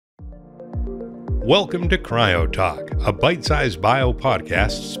Welcome to Cryo-Talk, a bite-sized bio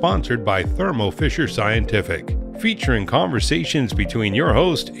podcast sponsored by Thermo Fisher Scientific, featuring conversations between your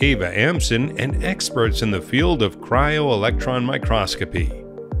host, Ava Amson, and experts in the field of cryo-electron microscopy.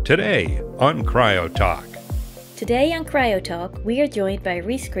 Today on Cryo-Talk. Today on Cryo-Talk, we are joined by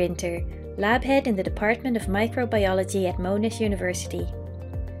Rhys Grinter, lab head in the Department of Microbiology at Monash University.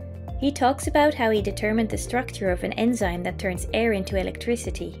 He talks about how he determined the structure of an enzyme that turns air into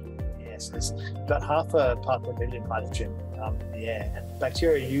electricity. Yes, there's about half a part per million hydrogen in the air, and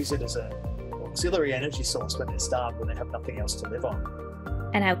bacteria use it as an auxiliary energy source when they're starved, when they have nothing else to live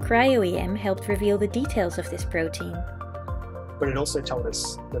on. And how Cryo-EM helped reveal the details of this protein. But it also told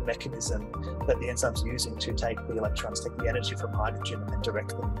us the mechanism that the enzyme's using to take the electrons, take the energy from hydrogen and then direct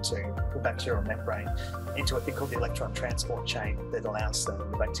them to the bacterial membrane into a thing called the electron transport chain that allows the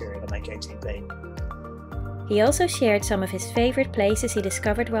bacteria to make ATP. He also shared some of his favourite places he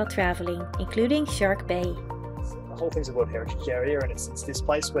discovered while travelling, including Shark Bay. The whole thing's a World Heritage Area, and it's this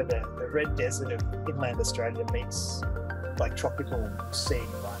place where the red desert of inland Australia meets like tropical sea,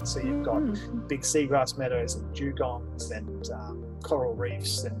 right? So you've got big seagrass meadows and dugongs and coral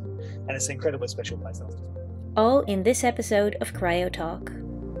reefs, and it's an incredibly special place. All in this episode of Cryo-Talk.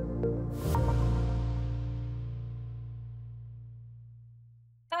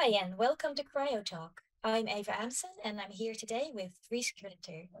 Hi and welcome to Cryo-Talk. I'm Ava Amson and I'm here today with Rhys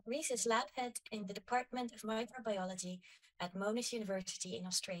Grinter. Rhys is lab head in the Department of Microbiology at Monash University in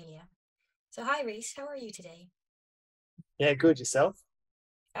Australia. So hi Rhys, how are you today? Yeah, good. Yourself?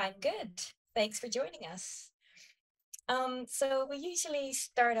 I'm good. Thanks for joining us. So we usually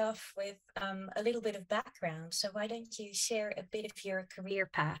start off with a little bit of background. So why don't you share a bit of your career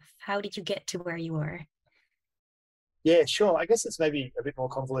path? How did you get to where you are? Yeah, sure. I guess it's maybe a bit more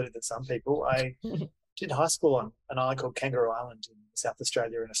convoluted than some people. I did high school on an island called Kangaroo Island in South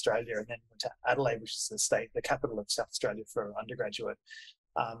Australia and then went to Adelaide, which is the capital of South Australia, for undergraduate.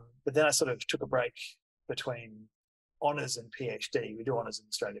 But then I sort of took a break between honours and PhD. We do honours in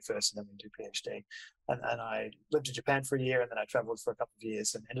Australia first and then we do PhD. And I lived in Japan for a year, and then I travelled for a couple of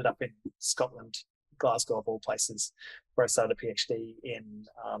years and ended up in Scotland, Glasgow of all places, where I started a PhD in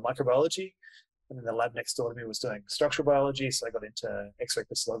microbiology. And then the lab next door to me was doing structural biology, so I got into X-ray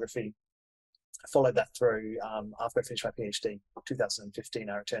crystallography. I followed that through after I finished my PhD in 2015.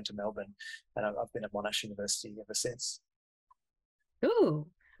 I returned to Melbourne, and I've been at Monash University ever since. Ooh,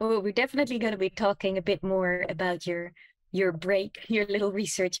 well, we're definitely going to be talking a bit more about your break, your little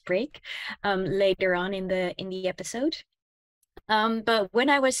research break, later on in the episode. But when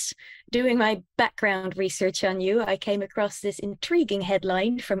I was doing my background research on you, I came across this intriguing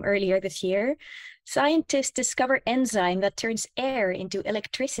headline from earlier this year. Scientists discover enzyme that turns air into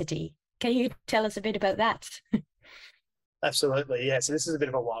electricity. Can you tell us a bit about that? Absolutely, yeah. So this is a bit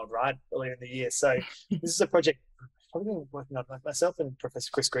of a wild ride earlier in the year. So this is a project I've been working on, myself and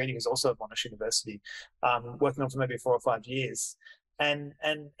Professor Chris Greening, who's also at Monash University, working on for maybe 4 or 5 years. And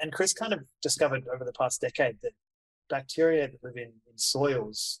Chris kind of discovered over the past decade that bacteria that live in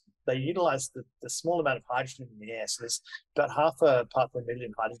soils, they utilize the small amount of hydrogen in the air. So there's about half a part per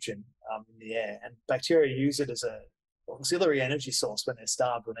million hydrogen in the air, and bacteria use it as an auxiliary energy source when they're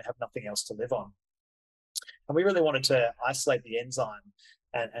starved, when they have nothing else to live on. And we really wanted to isolate the enzyme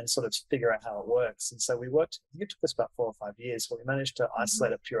and sort of figure out how it works. And so we worked, I think it took us about 4 or 5 years, but we managed to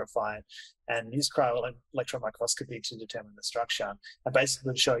isolate it, purify it, and use cryo-electron microscopy to determine the structure, and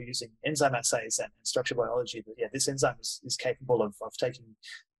basically show using enzyme assays and structural biology that, yeah, this enzyme is capable of taking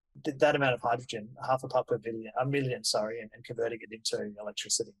that amount of hydrogen, half a part per million, and converting it into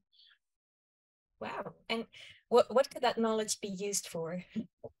electricity. Wow. And what could that knowledge be used for?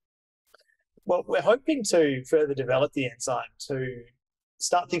 Well, we're hoping to further develop the enzyme to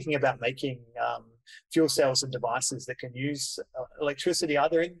start thinking about making fuel cells and devices that can use electricity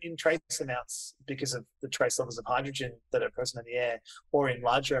either in trace amounts because of the trace levels of hydrogen that are present in the air, or in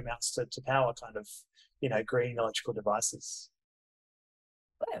larger amounts to power kind of, green electrical devices.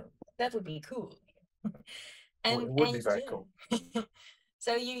 Wow, that would be cool. It would be very cool.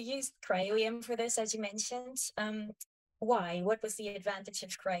 So you used Cryo-EM for this, as you mentioned. Why? What was the advantage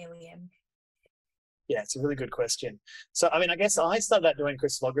of Cryo-EM? Yeah, it's a really good question. So, I mean, I guess I started out doing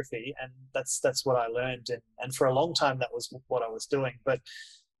crystallography, and that's what I learned. And for a long time, that was what I was doing. But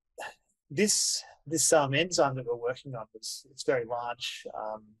this enzyme that we're working on it's very large,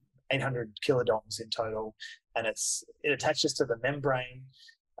 800 kilodaltons in total, and it attaches to the membrane,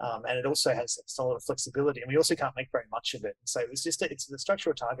 and it also has a lot of flexibility. And we also can't make very much of it. And so it's the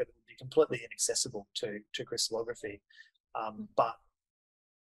structural target that would be completely inaccessible to crystallography, but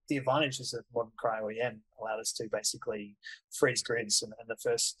the advantages of modern cryo-EM allowed us to basically freeze grids, and the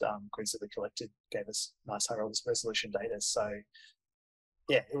first grids that we collected gave us nice high resolution data. So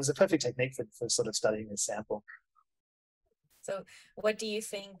yeah, it was a perfect technique for sort of studying this sample. So what do you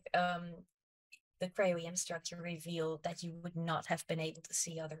think the cryo-EM structure revealed that you would not have been able to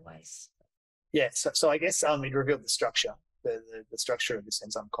see otherwise? Yeah, so I guess it revealed the structure, the structure of this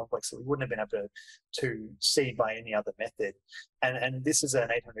enzyme complex that we wouldn't have been able to see by any other method. And this is an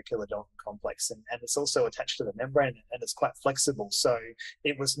 800 kilodalton complex, and it's also attached to the membrane, and it's quite flexible. So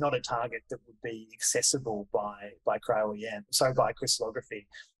it was not a target that would be accessible by cryo-EM, so by crystallography.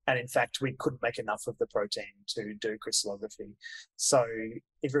 And in fact, we couldn't make enough of the protein to do crystallography. So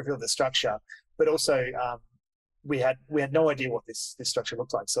it revealed the structure, but also we had no idea what this structure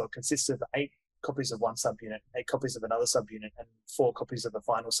looked like. So it consists of 8 copies of one subunit, 8 copies of another subunit, and 4 copies of the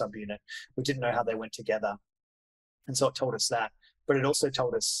final subunit. We didn't know how they went together. And so it told us that. But it also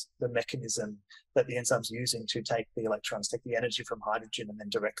told us the mechanism that the enzyme's using to take the electrons, take the energy from hydrogen, and then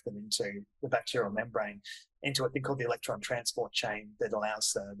direct them into the bacterial membrane, into a thing called the electron transport chain that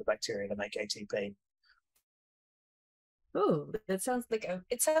allows the bacteria to make ATP. Oh, that sounds like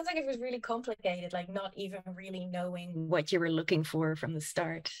it sounds like it was really complicated, like not even really knowing what you were looking for from the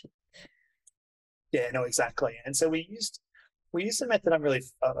start. Yeah, no, exactly. And so we used a method I'm really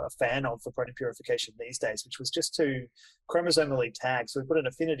a fan of for protein purification these days, which was just to chromosomally tag. So we put an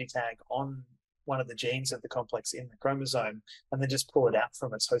affinity tag on one of the genes of the complex in the chromosome, and then just pull it out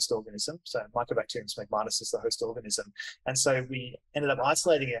from its host organism. So Mycobacterium smegmatis is the host organism. And so we ended up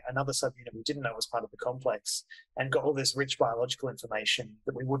isolating another subunit we didn't know was part of the complex, and got all this rich biological information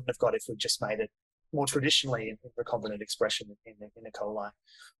that we wouldn't have got if we just made it more traditionally in recombinant expression in E. coli.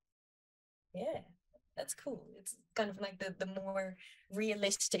 Yeah. That's cool. It's kind of like the more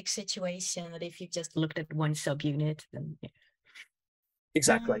realistic situation that if you just looked at one subunit, then yeah.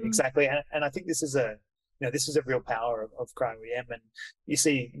 Exactly. And I think this is a real power of cryo-EM, and you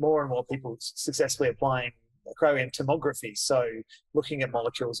see more and more people successfully applying cryo-EM tomography, so looking at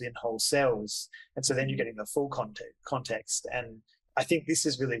molecules in whole cells, and so then you're getting the full context. And I think this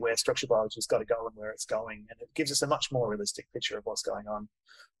is really where structural biology's got to go and where it's going, and it gives us a much more realistic picture of what's going on.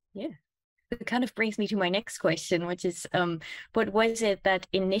 Yeah. It kind of brings me to my next question, which is, what was it that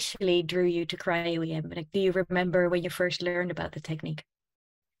initially drew you to cryo-EM? Like, do you remember when you first learned about the technique?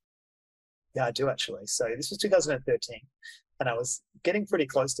 Yeah, I do actually. So this was 2013, and I was getting pretty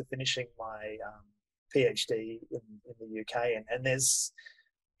close to finishing my PhD in the UK. And there's,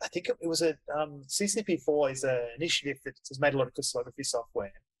 I think it was a CCP4 is an initiative that has made a lot of crystallography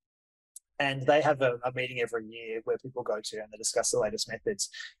software. And they have a meeting every year where people go to and they discuss the latest methods.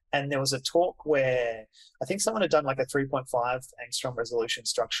 And there was a talk where I think someone had done like a 3.5 angstrom resolution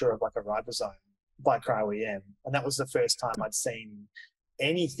structure of like a ribosome by cryo-EM. And that was the first time I'd seen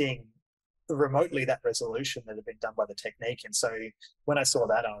anything remotely that resolution that had been done by the technique. And so when I saw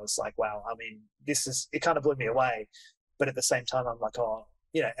that, I was like, wow, I mean, it kind of blew me away. But at the same time, I'm like, oh,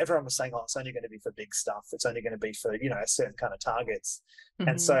 everyone was saying, oh, it's only going to be for big stuff. It's only going to be for, a certain kind of targets. Mm-hmm.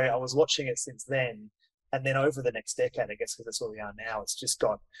 And so I was watching it since then. And then over the next decade, I guess, because that's where we are now, it's just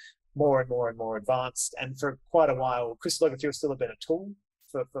got more and more and more advanced. And for quite a while, crystallography was still a better tool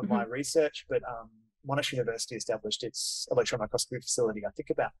for mm-hmm. my research. But Monash University established its electron microscopy facility, I think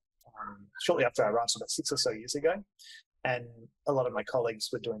about shortly after I arrived, so about 6 or so years ago. And a lot of my colleagues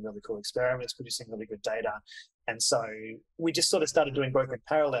were doing really cool experiments, producing really good data. And so we just sort of started doing both in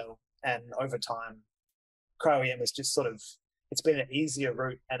parallel. And over time, cryo-EM is just it's been an easier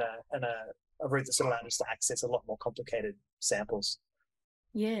route and a route that's allowed us to access a lot more complicated samples.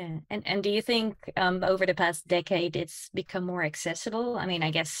 Yeah. And do you think over the past decade, it's become more accessible? I mean,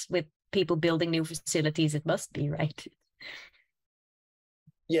 I guess with people building new facilities, it must be, right?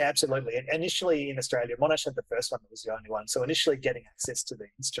 Yeah, absolutely. And initially in Australia, Monash had the first one that was the only one. So initially getting access to the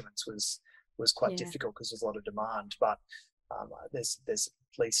instruments was quite difficult because there's a lot of demand. But there's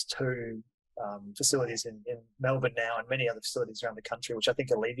at least 2 facilities in Melbourne now and many other facilities around the country, which I think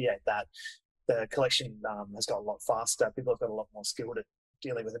alleviate that. The collection has got a lot faster. People have got a lot more skilled at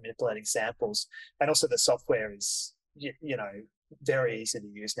dealing with and manipulating samples. And also the software is, very easy to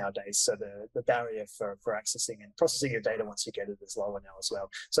use nowadays. So the barrier for accessing and processing your data once you get it is lower now as well.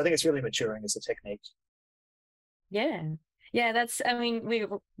 So I think it's really maturing as a technique. Yeah,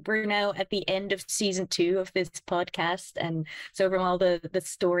 we're now at the end of season 2 of this podcast. And so from all the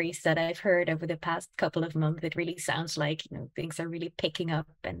stories that I've heard over the past couple of months, it really sounds like, things are really picking up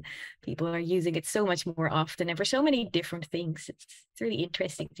and people are using it so much more often and for so many different things. It's really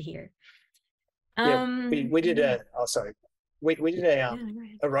interesting to hear. Yeah, we did sorry. we did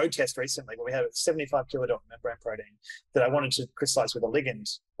a road test recently where we had a 75 kilodalton membrane protein that I wanted to crystallize with a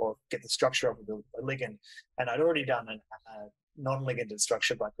ligand or get the structure of a ligand. And I'd already done a non-liganded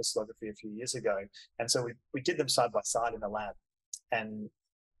structure by crystallography a few years ago. And so we did them side by side in the lab. And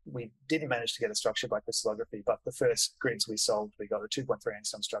we didn't manage to get a structure by crystallography, but the first grids we solved, we got a 2.3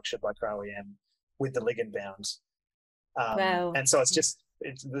 angstrom structure by cryo-EM with the ligand bound. Wow. And so it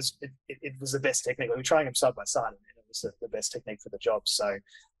was the best technique. We were trying them side by side, and it was the best technique for the job. So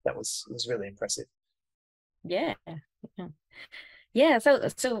it was really impressive. Yeah. Yeah,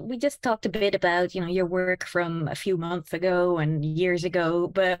 so we just talked a bit about, your work from a few months ago and years ago,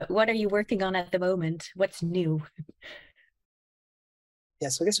 but what are you working on at the moment? What's new? Yeah,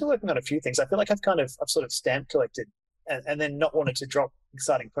 so I guess we're working on a few things. I feel like I've sort of stamp collected and then not wanted to drop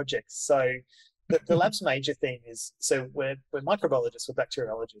exciting projects. So the lab's major theme is, so we're microbiologists, we're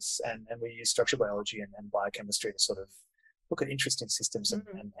bacteriologists, and we use structural biology and biochemistry to sort of look at interesting systems and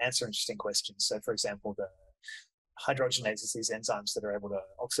answer interesting questions. So for example, the hydrogenases, these enzymes that are able to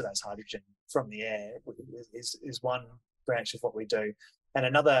oxidize hydrogen from the air, is one branch of what we do. And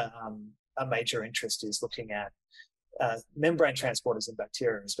another a major interest is looking at membrane transporters in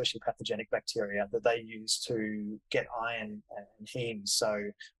bacteria, especially pathogenic bacteria, that they use to get iron and heme,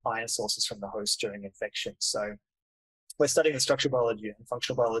 so iron sources from the host during infection. So we're studying the structural biology and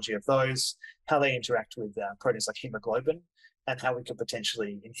functional biology of those, how they interact with proteins like hemoglobin, and how we could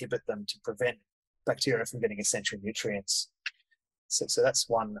potentially inhibit them to prevent bacteria from getting essential nutrients. So that's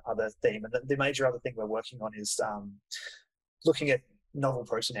one other theme. And the major other thing we're working on is looking at novel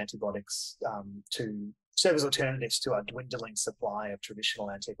protein antibiotics to serve as alternatives to our dwindling supply of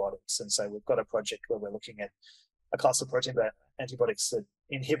traditional antibiotics. And so we've got a project where we're looking at a class of protein antibiotics that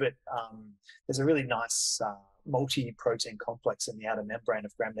inhibit, there's a really nice multi-protein complex in the outer membrane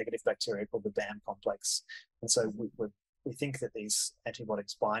of gram-negative bacteria called the BAM complex. And so we think that these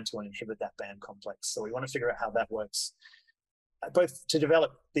antibiotics bind to and inhibit that BAM complex. So we want to figure out how that works, both to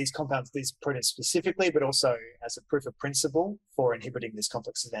develop these compounds, these proteins specifically, but also as a proof of principle for inhibiting this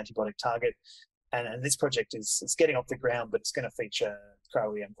complex as an antibiotic target. And this project it's getting off the ground, but it's going to feature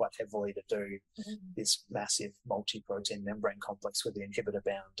cryo-EM quite heavily to do this massive multi-protein membrane complex with the inhibitor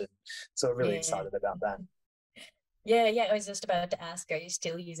bound. And so we're really excited about that. Yeah, I was just about to ask, are you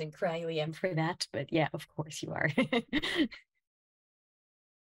still using cryo-EM for that? But yeah, of course you are.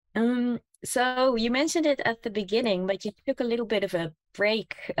 So you mentioned it at the beginning, but you took a little bit of a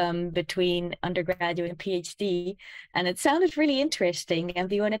break between undergraduate and PhD, and it sounded really interesting. And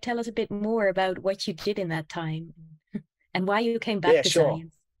do you want to tell us a bit more about what you did in that time and why you came back to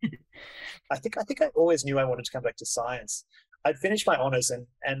science? I think I always knew I wanted to come back to science. I'd finished my honours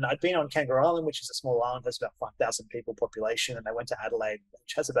and I'd been on Kangaroo Island, which is a small island, has about 5,000 people population, and I went to Adelaide,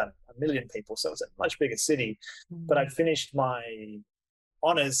 which has about 1 million people, so it's a much bigger city. But I'd finished my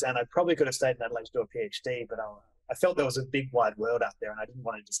honours and I probably could have stayed in Adelaide to do a PhD, but I felt there was a big wide world out there and I didn't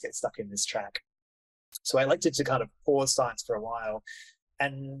want to just get stuck in this track. So I elected to kind of pause science for a while.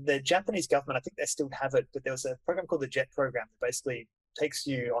 And the Japanese government, I think they still have it, but there was a program called the JET program that basically takes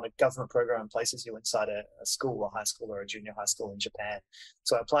you on a government program and places you inside a school, a high school or a junior high school in Japan.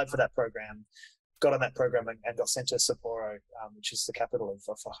 So I applied for that program, got on that program and got sent to Sapporo, which is the capital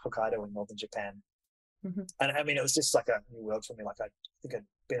of Hokkaido in northern Japan. And I mean, it was just like a new world for me. Like I think I'd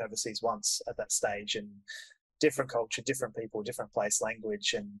been overseas once at that stage, and different culture, different people, different place,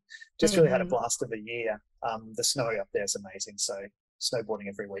 language, and just really had a blast of a year. The snow up there is amazing. So snowboarding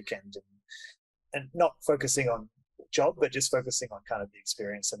every weekend and not focusing on job, but just focusing on kind of the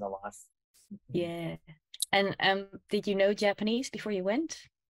experience and the life. Yeah. And did you know Japanese before you went?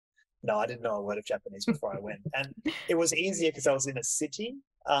 No, I didn't know a word of Japanese before I went. And it was easier because I was in a city,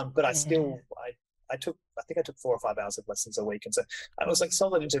 but I still, I think I took 4 or 5 hours of lessons a week. And so I was like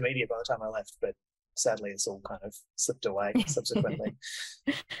solid intermediate by the time I left, but sadly it's all kind of slipped away subsequently.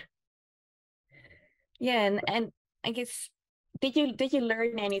 Yeah. And I guess, did you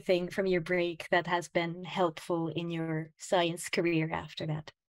learn anything from your break that has been helpful in your science career after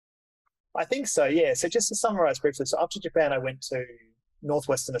that? I think so, yeah. So just to summarize briefly, so after Japan, I went to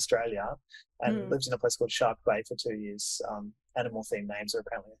northwestern Australia and lived in a place called Shark Bay for 2 years. Animal themed names are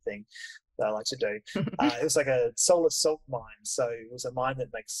apparently a thing that I like to do. It was like a solar salt mine. So it was a mine that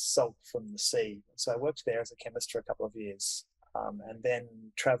makes salt from the sea. So I worked there as a chemist for a couple of years, and then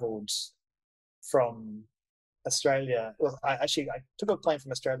travelled from Australia. Well, I took a plane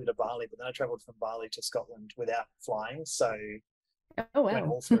from Australia to Bali, but then I travelled from Bali to Scotland without flying. So went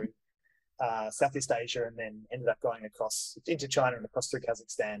all through Southeast Asia, and then ended up going across into China and across through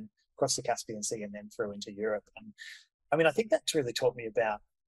Kazakhstan, across the Caspian Sea, and then through into Europe. And I mean, I think that's really taught me about,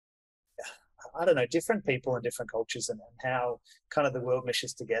 I don't know, different people and different cultures, and how kind of the world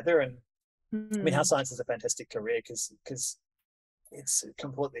meshes together. And I mean, how science is a fantastic career because it's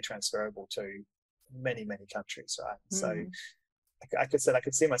completely transferable to many, many countries, right? So I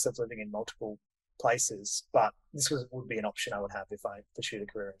could see myself living in multiple places, but this would be an option I would have if I pursued a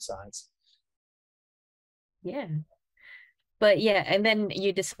career in science. Yeah. But yeah, and then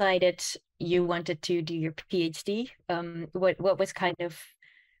you decided you wanted to do your PhD. What was kind of,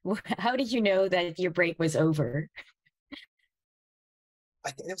 how did you know that your break was over? I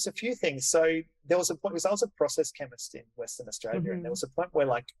think there was a few things. So there was a point, because I was a process chemist in Western Australia, and there was a point where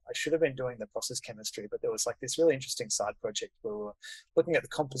like I should have been doing the process chemistry, but there was like this really interesting side project where we were looking at the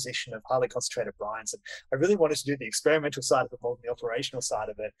composition of highly concentrated brines, and I really wanted to do the experimental side of it more than the operational side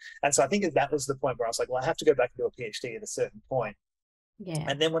of it. And so I think that was the point where I was like, well, I have to go back and do a PhD at a certain point. Yeah.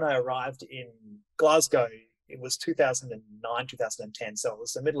 And then when I arrived in Glasgow, it was 2009, 2010. So it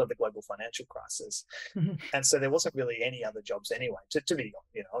was the middle of the global financial crisis. And so there wasn't really any other jobs anyway, to be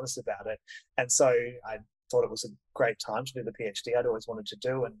honest about it. And so I thought it was a great time to do the PhD I'd always wanted to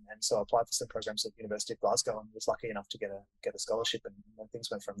do. And so I applied for some programs at the University of Glasgow and was lucky enough to get a scholarship, and things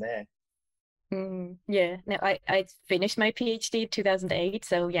went from there. Yeah, no, I finished my PhD in 2008,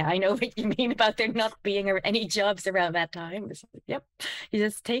 so yeah, I know what you mean about there not being any jobs around that time. Yep, you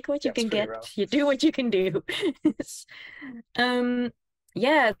just take what you can get, you do what you can do.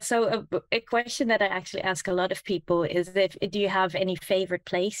 Yeah, so a question that I actually ask a lot of people is that, do you have any favorite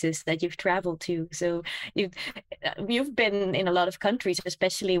places that you've traveled to? So you've been in a lot of countries,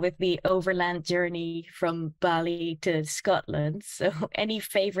 especially with the overland journey from Bali to Scotland. So any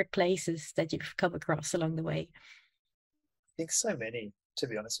favorite places that you've come across along the way? I think so many, to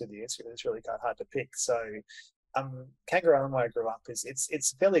be honest with you. It's really quite hard to pick. So Kangaroo Island, where I grew up,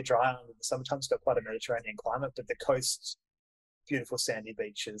 it's fairly dry island. Sometimes got quite a Mediterranean climate, but the coast, beautiful sandy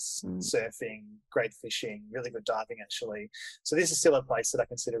beaches, surfing, great fishing, really good diving actually. So this is still a place that I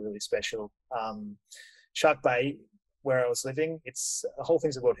consider really special. Shark Bay, where I was living, it's the whole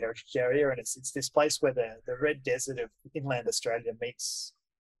thing's a World Heritage Area, and it's this place where the red desert of inland Australia meets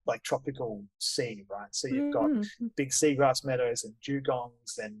like tropical sea, right? So you've got big seagrass meadows and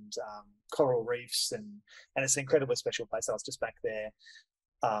dugongs and coral reefs, and it's an incredibly special place. I was just back there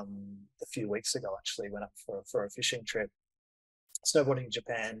a few weeks ago actually, went up for a fishing trip. Snowboarding in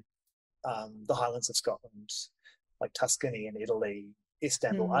Japan, the Highlands of Scotland, like Tuscany in Italy,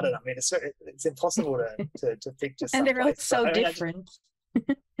 Istanbul. I don't know. I mean, it's impossible to pick just. And they're all so I mean, different.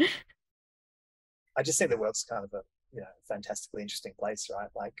 I just think the world's kind of a fantastically interesting place, right?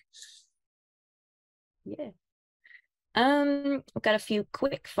 Like, yeah. I've got a few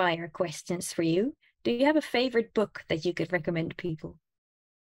quick fire questions for you. Do you have a favorite book that you could recommend people?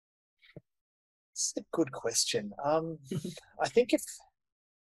 It's a good question. I think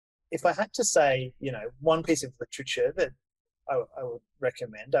if I had to say, one piece of literature that I would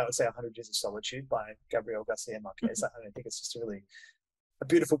recommend, I would say 100 Years of Solitude by Gabriel Garcia Marquez. I think it's just a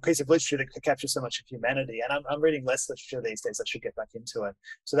beautiful piece of literature that captures so much of humanity. And I'm reading less literature these days. I should get back into it.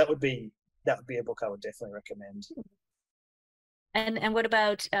 So that would be a book I would definitely recommend. And what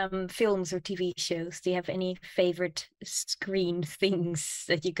about films or TV shows? Do you have any favorite screen things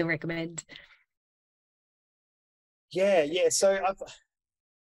that you can recommend? Yeah. So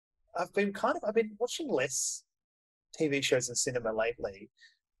I've been watching less TV shows and cinema lately,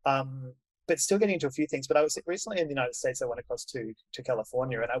 but still getting into a few things. But I was recently in the United States. I went across to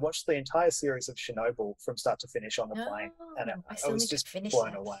California, and I watched the entire series of Chernobyl from start to finish on the plane, and I was just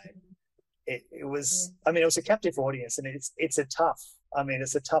blown away. It was, I mean, it was a captive audience, and it's a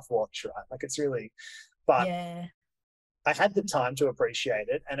tough watch, right? Like it's really, but yeah. I had the time to appreciate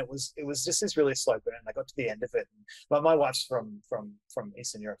it, and it was just this really slow burn. I got to the end of it, and my wife's from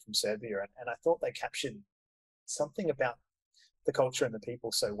Eastern Europe, from Serbia, and I thought they captured something about the culture and the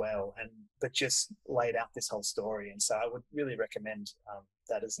people so well, but just laid out this whole story. And so I would really recommend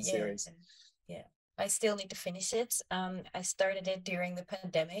that as a series. Yeah. I still need to finish it. I started it during the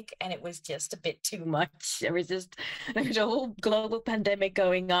pandemic, and it was just a bit too much. There was a whole global pandemic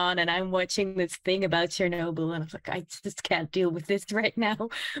going on, and I'm watching this thing about Chernobyl, and I was like, I just can't deal with this right now.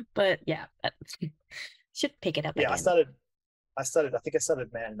 But yeah, should pick it up. Yeah, again. I think I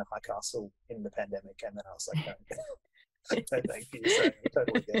started Man in the High Castle in the pandemic, and then I was like, no, thank you. So I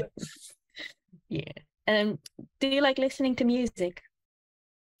totally get it. Yeah. Do you like listening to music?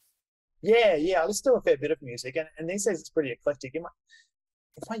 Yeah, I listen to a fair bit of music, and these days it's pretty eclectic. In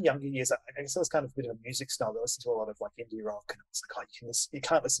my younger years, I guess I was kind of a bit of a music snob. I listened to a lot of like indie rock, and I was like, oh, you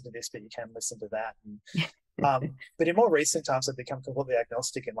can't listen to this, but you can listen to that. And, but in more recent times, I've become completely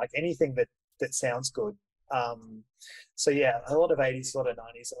agnostic, and like anything that sounds good, So yeah, a lot of 80s, a lot of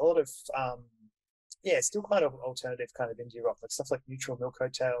 90s, a lot of still quite of alternative kind of indie rock, like stuff like Neutral Milk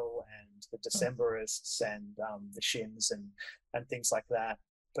Hotel and the Decemberists and the Shins and things like that.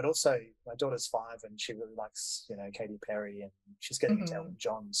 But also, my daughter's 5 and she really likes, Katy Perry, and she's getting into Elton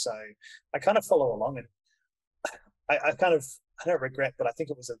John. So I kind of follow along, and I don't regret, but I think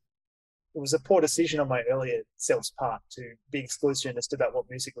it was a poor decision on my earlier self's part to be exclusionist about what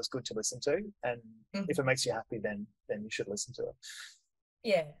music was good to listen to. And if it makes you happy, then you should listen to it.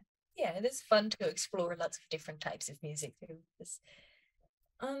 Yeah, it is fun to explore lots of different types of music too.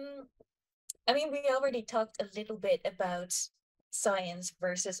 I mean, we already talked a little bit about science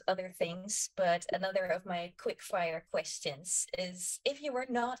versus other things, but another of my quick fire questions is, if you were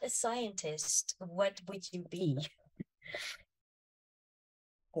not a scientist, what would you be?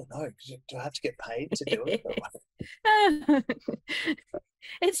 Oh no, do I have to get paid to do it?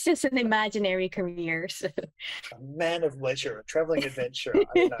 It's just an imaginary career. So. A man of leisure, a traveling adventurer.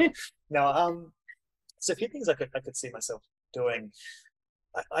 I don't know. No, so a few things I could see myself doing.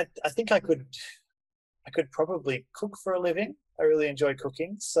 I think I could probably cook for a living. I really enjoy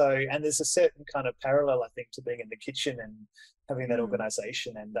cooking. So, and there's a certain kind of parallel, I think, to being in the kitchen and having that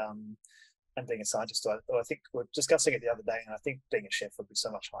organization and being a scientist. I think we were discussing it the other day, and I think being a chef would be so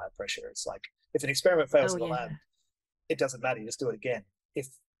much higher pressure. It's like, if an experiment fails in the lab, it doesn't matter. You just do it again. If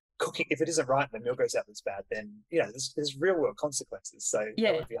it isn't right and the meal goes out that's bad, then there's real world consequences. So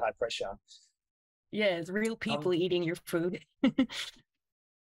that would be high pressure. Yeah, it's real people eating your food.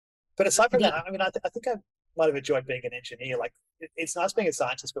 But aside from that, I mean, I think I might have enjoyed being an engineer. Like, it's nice being a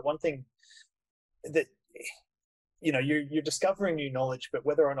scientist, but one thing that you're discovering new knowledge, but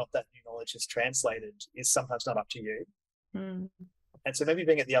whether or not that new knowledge is translated is sometimes not up to you. And so maybe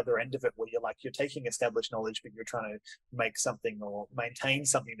being at the other end of it, where you're taking established knowledge, but you're trying to make something or maintain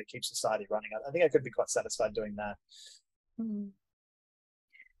something that keeps society running. I think I could be quite satisfied doing that.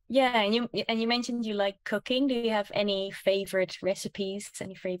 Yeah, and you mentioned you like cooking. Do you have any favorite recipes,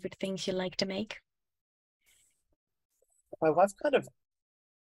 any favorite things you like to make? My wife kind of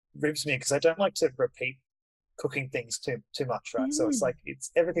ribs me because I don't like to repeat cooking things too much, right? So it's like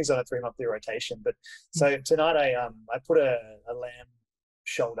everything's on a 3-monthly rotation. But so tonight I put a lamb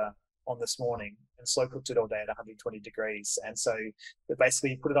shoulder on this morning and slow cooked it all day at 120 degrees. And so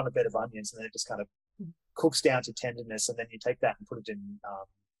basically you put it on a bed of onions, and then it just kind of cooks down to tenderness, and then you take that and put it in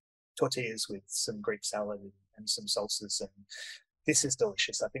tortillas with some Greek salad and some salsas, and this is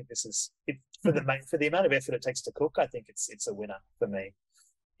delicious. I think this is it for the amount of effort it takes to cook. I think it's a winner for me.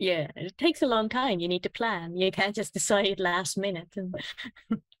 Yeah, it takes a long time. You need to plan. You can't just decide last minute.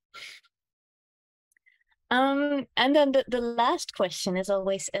 And then the last question is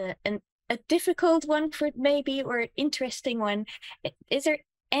always a difficult one for maybe, or an interesting one. Is there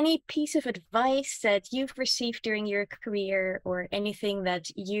any piece of advice that you've received during your career, or anything that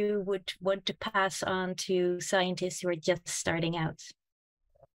you would want to pass on to scientists who are just starting out?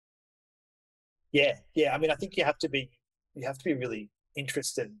 Yeah. I mean, I think you have to be really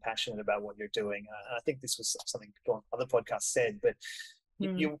interested and passionate about what you're doing. And I think this was something people on other podcasts said, but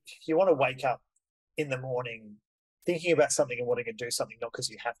you want to wake up in the morning thinking about something and wanting to do something, not because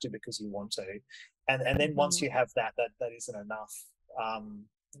you have to, because you want to. And then once you have that isn't enough.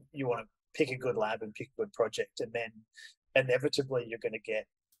 You want to pick a good lab and pick a good project, and then inevitably you're going to get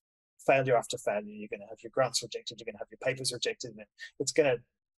failure after failure. You're going to have your grants rejected, you're going to have your papers rejected, and it's going to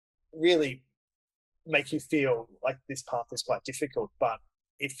really make you feel like this path is quite difficult. But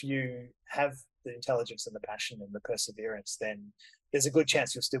if you have the intelligence and the passion and the perseverance, then there's a good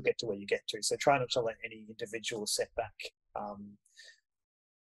chance you'll still get to where you get to. So try not to let any individual setback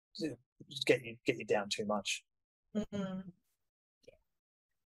get you down too much. It's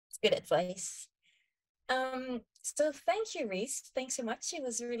good advice. So thank you, Rhys. Thanks so much. It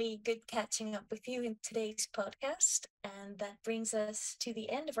was really good catching up with you in today's podcast. And that brings us to the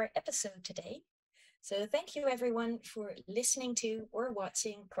end of our episode today. So thank you, everyone, for listening to or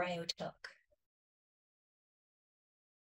watching Cryo-Talk.